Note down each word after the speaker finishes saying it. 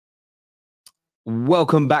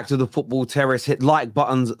Welcome back to the Football Terrace. Hit like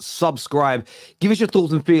buttons, subscribe. Give us your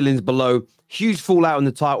thoughts and feelings below. Huge fallout in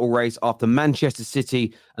the title race after Manchester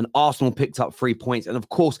City and Arsenal picked up 3 points. And of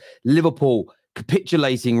course, Liverpool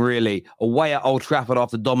capitulating really away at Old Trafford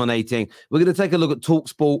after dominating. We're going to take a look at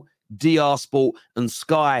TalkSport, DR Sport and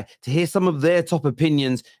Sky to hear some of their top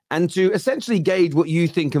opinions and to essentially gauge what you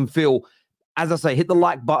think and feel. As I say, hit the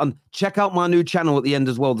like button. Check out my new channel at the end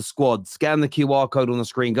as well, The Squad. Scan the QR code on the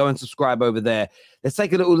screen. Go and subscribe over there. Let's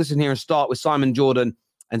take a little listen here and start with Simon Jordan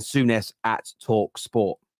and Souness at Talk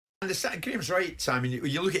Sport. And Graham's right, Simon.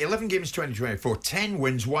 You look at 11 games 2024, 10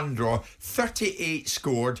 wins, 1 draw, 38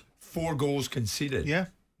 scored, 4 goals conceded. Yeah.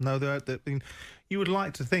 No, you would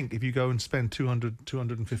like to think if you go and spend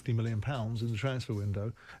 250 million pounds in the transfer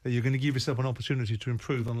window, that you're going to give yourself an opportunity to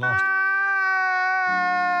improve on last.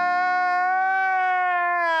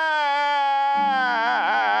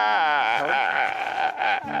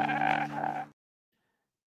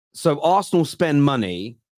 So Arsenal spend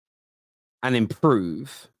money and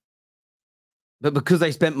improve, but because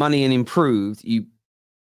they spent money and improved, you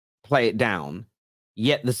play it down.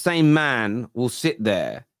 Yet the same man will sit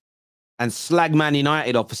there and slag Man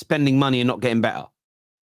United off for spending money and not getting better.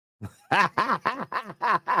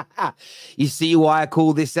 You see why I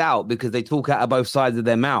call this out? Because they talk out of both sides of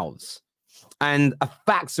their mouths. And a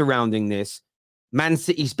fact surrounding this, Man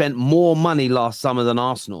City spent more money last summer than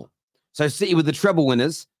Arsenal. So City with the treble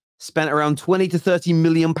winners spent around 20 to 30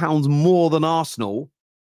 million pounds more than Arsenal.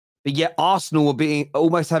 But yet Arsenal were being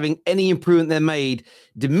almost having any improvement they made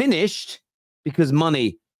diminished because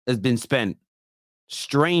money has been spent.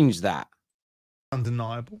 Strange that.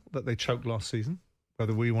 Undeniable that they choked last season.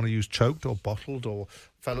 Whether we want to use choked or bottled or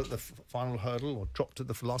fell at the final hurdle or dropped at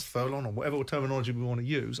the last furlong or whatever terminology we want to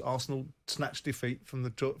use, Arsenal snatched defeat from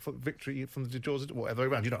the victory from the jaws, whatever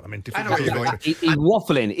around. You know what I mean? I know where you're going. He's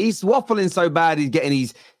waffling. He's waffling so bad he's getting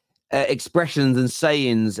these expressions and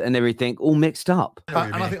sayings and everything all mixed up.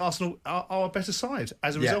 And I think Arsenal are a better side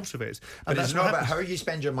as a result of it. And it's not about how you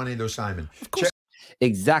spend your money, though, Simon. Of course.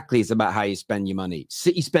 Exactly. It's about how you spend your money.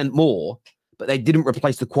 City spent more, but they didn't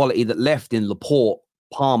replace the quality that left in Laporte,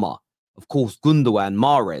 Palmer, of course, Gundogan,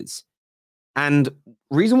 Mahrez. And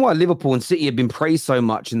reason why Liverpool and City have been praised so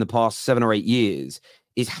much in the past 7 or 8 years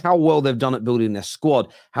is how well they've done at building their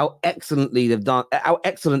squad, how excellent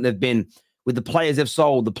they've been with the players they've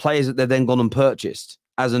sold, the players that they've then gone and purchased,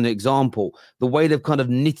 as an example, the way they've kind of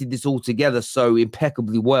knitted this all together so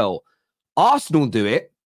impeccably well. Arsenal do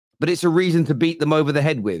it, but it's a reason to beat them over the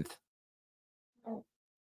head with.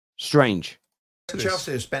 Strange.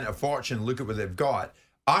 Chelsea have spent a fortune. Look at what they've got.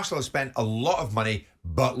 Arsenal have spent a lot of money,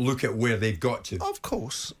 but look at where they've got to. Of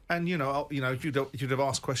course, and you'd have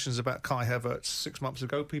asked questions about Kai Havertz 6 months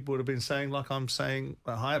ago. People would have been saying, like I'm saying,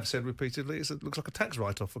 I have said repeatedly, it looks like a tax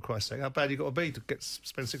write-off, for Christ's sake. How bad you got to be to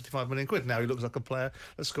spend 65 million quid? Now he looks like a player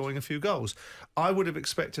that's scoring a few goals. I would have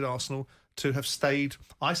expected Arsenal to have stayed.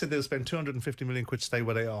 I said they'll spend 250 million quid to stay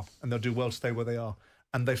where they are, and they'll do well to stay where they are.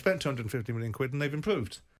 And they've spent 250 million quid, and they've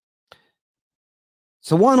improved.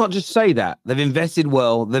 So why not just say that? They've invested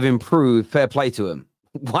well, they've improved, fair play to them.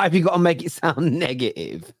 Why have you got to make it sound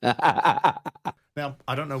negative? Now,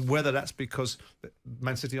 I don't know whether that's because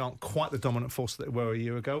Man City aren't quite the dominant force that they were a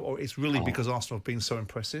year ago, or it's really because Arsenal have been so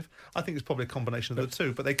impressive. I think it's probably a combination of the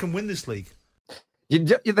two, but they can win this league.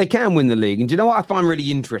 They can win the league. And do you know what I find really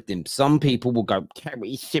interesting? Some people will go,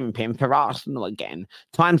 Terry simping for Arsenal again.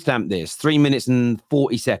 Timestamp this, 3 minutes and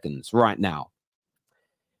 40 seconds right now.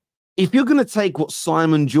 If you're going to take what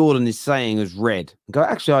Simon Jordan is saying as read and go,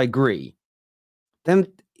 actually, I agree, then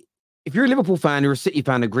if you're a Liverpool fan or a City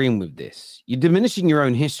fan agreeing with this, you're diminishing your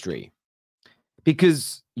own history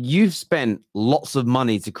because you've spent lots of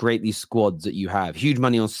money to create these squads that you have. Huge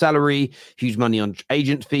money on salary, huge money on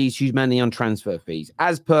agent fees, huge money on transfer fees,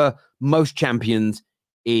 as per most champions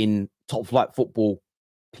in top flight football,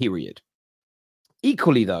 period.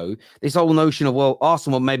 Equally, though, this whole notion of, well,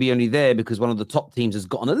 Arsenal may be only there because one of the top teams has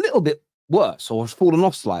gotten a little bit worse or has fallen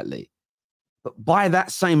off slightly. But by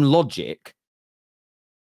that same logic,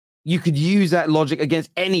 you could use that logic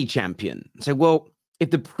against any champion. Say, well,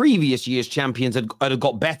 if the previous year's champions had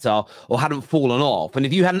got better or hadn't fallen off, and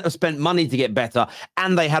if you hadn't have spent money to get better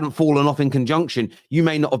and they hadn't fallen off in conjunction, you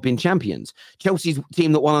may not have been champions. Chelsea's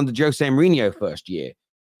team that won under Jose Mourinho first year,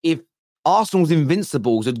 if Arsenal's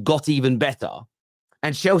Invincibles had got even better,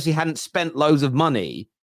 and Chelsea hadn't spent loads of money,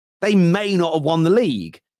 they may not have won the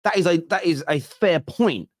league. That is a fair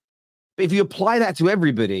point. But if you apply that to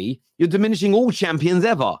everybody, you're diminishing all champions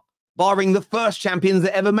ever, barring the first champions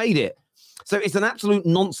that ever made it. So it's an absolute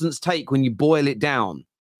nonsense take when you boil it down.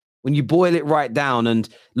 when you boil it right down. And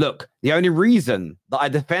look, the only reason that I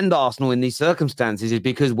defend Arsenal in these circumstances is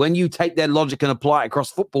because when you take their logic and apply it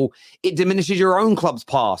across football, it diminishes your own club's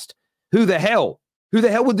past. Who the hell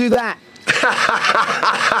would do that?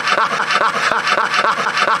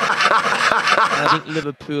 I think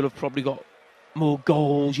Liverpool have probably got more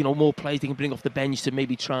goals, more players they can bring off the bench to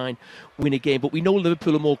maybe try and win a game. But we know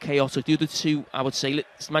Liverpool are more chaotic. The other two, I would say,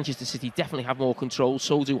 Manchester City definitely have more control.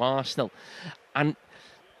 So do Arsenal. And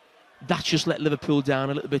that's just let Liverpool down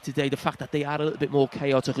a little bit today. The fact that they are a little bit more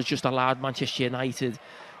chaotic has just allowed Manchester United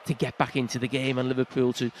to get back into the game and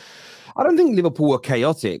Liverpool to... I don't think Liverpool were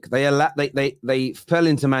chaotic. They fell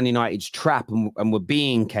into Man United's trap and were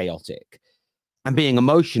being chaotic and being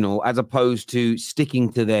emotional as opposed to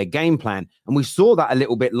sticking to their game plan. And we saw that a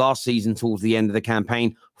little bit last season towards the end of the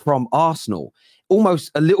campaign from Arsenal.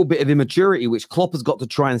 Almost a little bit of immaturity, which Klopp has got to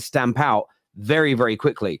try and stamp out very, very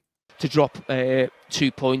quickly. To drop 2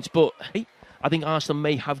 points. But I think Arsenal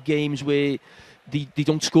may have games where they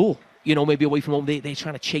don't score. Maybe away from home, they're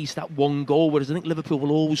trying to chase that one goal, whereas I think Liverpool will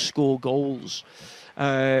always score goals.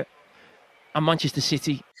 And Manchester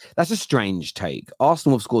City... That's a strange take.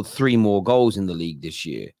 Arsenal have scored 3 more goals in the league this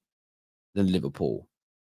year than Liverpool.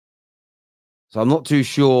 So I'm not too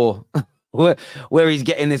sure where he's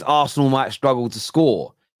getting this Arsenal might struggle to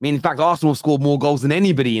score. I mean, in fact, Arsenal have scored more goals than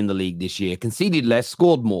anybody in the league this year. Conceded less,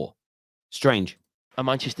 scored more. Strange. And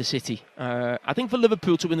Manchester City. I think for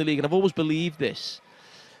Liverpool to win the league, and I've always believed this,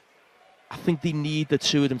 I think they need the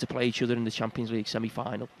two of them to play each other in the Champions League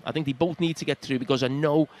semi-final. I think they both need to get through because I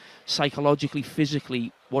know psychologically,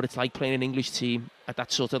 physically, what it's like playing an English team at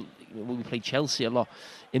that sort of... We played Chelsea a lot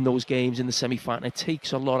in those games in the semi-final. It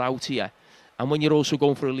takes a lot out of you. And when you're also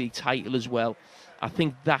going for a league title as well, I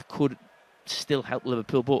think that could still help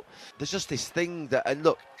Liverpool. But there's just this thing that... And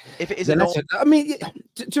look, if it is... I mean,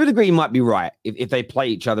 to a degree, you might be right if they play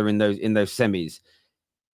each other in those semis.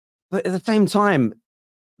 But at the same time...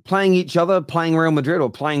 playing each other, playing Real Madrid or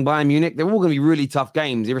playing Bayern Munich, they're all going to be really tough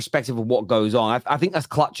games, irrespective of what goes on. I think that's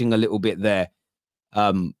clutching a little bit there.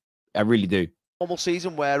 I really do. Normal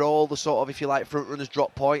season where all the sort of, if you like, front runners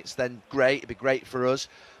drop points, then great, it'd be great for us.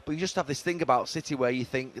 But you just have this thing about City where you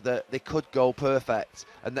think that they could go perfect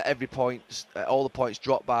and that every point, all the points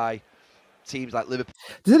drop by teams like Liverpool.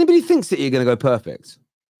 Does anybody think City are going to go perfect?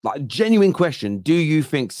 Like, genuine question. Do you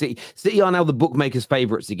think City are now the bookmakers'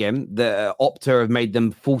 favourites again? The Opta have made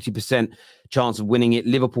them 40% chance of winning it.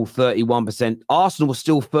 Liverpool 31%. Arsenal were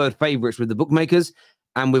still third favourites with the bookmakers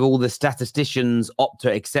and with all the statisticians, Opta,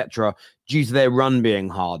 etc., due to their run being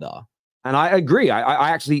harder. And I agree. I'm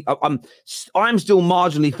still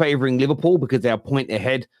marginally favouring Liverpool because they are a point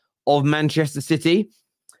ahead of Manchester City,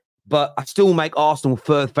 but I still make Arsenal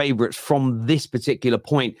third favourites from this particular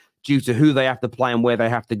point, due to who they have to play and where they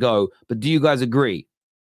have to go. But do you guys agree?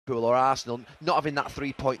 Or Arsenal not having that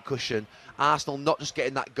 3-point cushion, Arsenal not just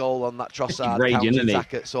getting that goal on that Trossard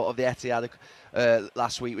counter-attack at sort of the Etihad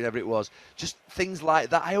last week, whenever it was. Just things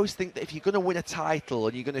like that. I always think that if you're going to win a title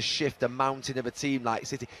and you're going to shift a mountain of a team like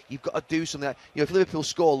City, you've got to do something. Like, if Liverpool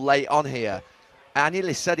score late on here, I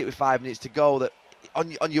nearly said it with 5 minutes to go, that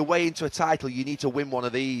on your way into a title, you need to win one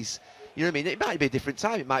of these. You know what I mean? It might be a different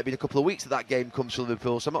time. It might be in a couple of weeks that game comes for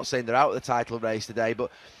Liverpool. So I'm not saying they're out of the title race today,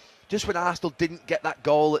 but just when Arsenal didn't get that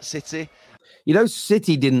goal at City.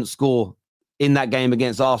 City didn't score in that game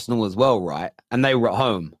against Arsenal as well, right? And they were at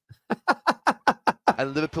home.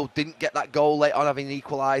 And Liverpool didn't get that goal late on, having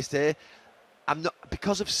equalised here.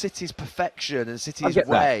 Because of City's perfection and City's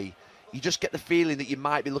way, you just get the feeling that you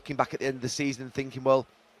might be looking back at the end of the season and thinking, well,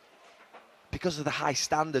 because of the high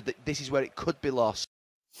standard, that this is where it could be lost.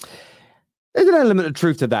 There's an element of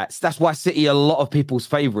truth to that. That's why City are a lot of people's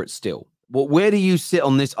favourites still. But where do you sit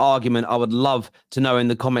on this argument? I would love to know in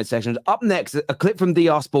the comment section. Up next, a clip from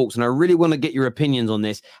DR Sports, and I really want to get your opinions on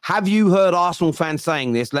this. Have you heard Arsenal fans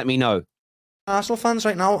saying this? Let me know. Arsenal fans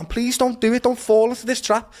right now, and please don't do it, don't fall into this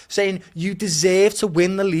trap saying you deserve to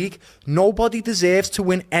win the league. Nobody deserves to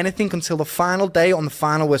win anything until the final day on the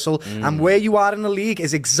final whistle, and where you are in the league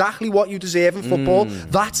is exactly what you deserve in football.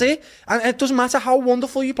 That's it. And it doesn't matter how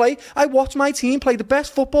wonderful you play. I watched my team play the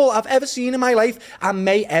best football I've ever seen in my life and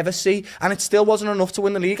may ever see, and it still wasn't enough to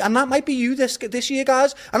win the league. And that might be you this year,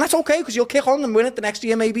 guys, and that's okay, because you'll kick on and win it the next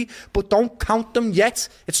year maybe, but don't count them yet.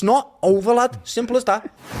 It's not over, lad. Simple as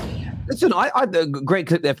that. Listen, I had a great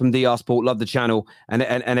clip there from DR Sport. Love the channel and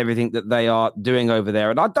everything that they are doing over there.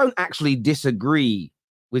 And I don't actually disagree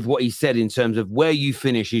with what he said in terms of where you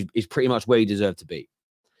finish is pretty much where you deserve to be.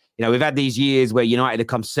 We've had these years where United have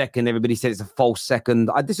come second. Everybody said it's a false second.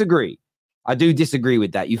 I disagree. I do disagree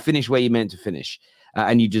with that. You finish where you meant to finish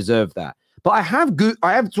and you deserve that. But I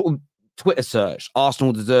have sort of Twitter search,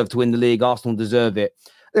 Arsenal deserve to win the league, Arsenal deserve it.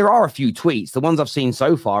 There are a few tweets. The ones I've seen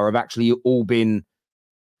so far have actually all been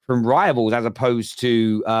from rivals as opposed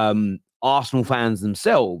to Arsenal fans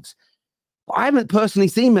themselves. But I haven't personally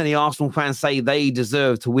seen many Arsenal fans say they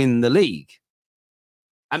deserve to win the league.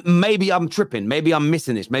 And maybe I'm tripping. Maybe I'm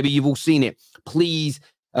missing this. Maybe you've all seen it. Please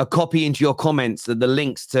copy into your comments the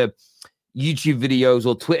links to YouTube videos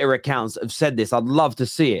or Twitter accounts that have said this. I'd love to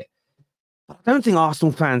see it. But I don't think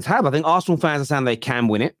Arsenal fans have. I think Arsenal fans are saying they can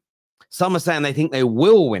win it. Some are saying they think they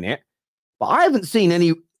will win it. But I haven't seen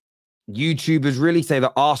any YouTubers really say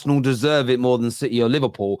that Arsenal deserve it more than City or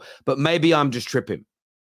Liverpool. But maybe I'm just tripping.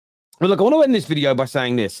 But look, I want to end this video by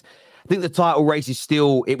saying this. I think the title race is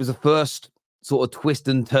still, it was the first sort of twist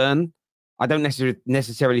and turn. I don't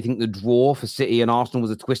necessarily think the draw for City and Arsenal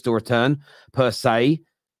was a twist or a turn per se,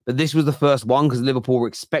 but this was the first one because Liverpool were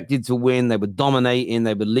expected to win. They were dominating,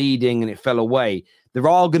 they were leading, and it fell away. There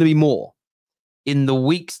are going to be more in the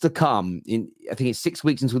weeks to come. I think it's 6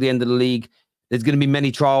 weeks until the end of the league. There's going to be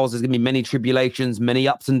many trials. There's going to be many tribulations, many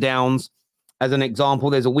ups and downs. As an example,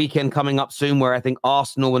 there's a weekend coming up soon where I think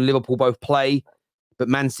Arsenal and Liverpool both play, but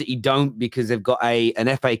Man City don't because they've got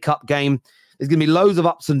an FA Cup game. There's going to be loads of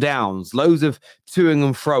ups and downs, loads of toing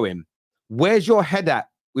and froing. Where's your head at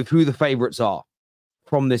with who the favourites are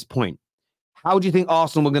from this point? How do you think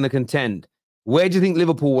Arsenal are going to contend? Where do you think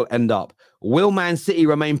Liverpool will end up? Will Man City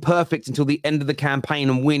remain perfect until the end of the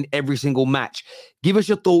campaign and win every single match? Give us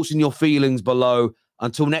your thoughts and your feelings below.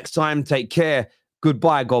 Until next time, take care.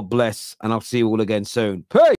 Goodbye, God bless, and I'll see you all again soon. Peace.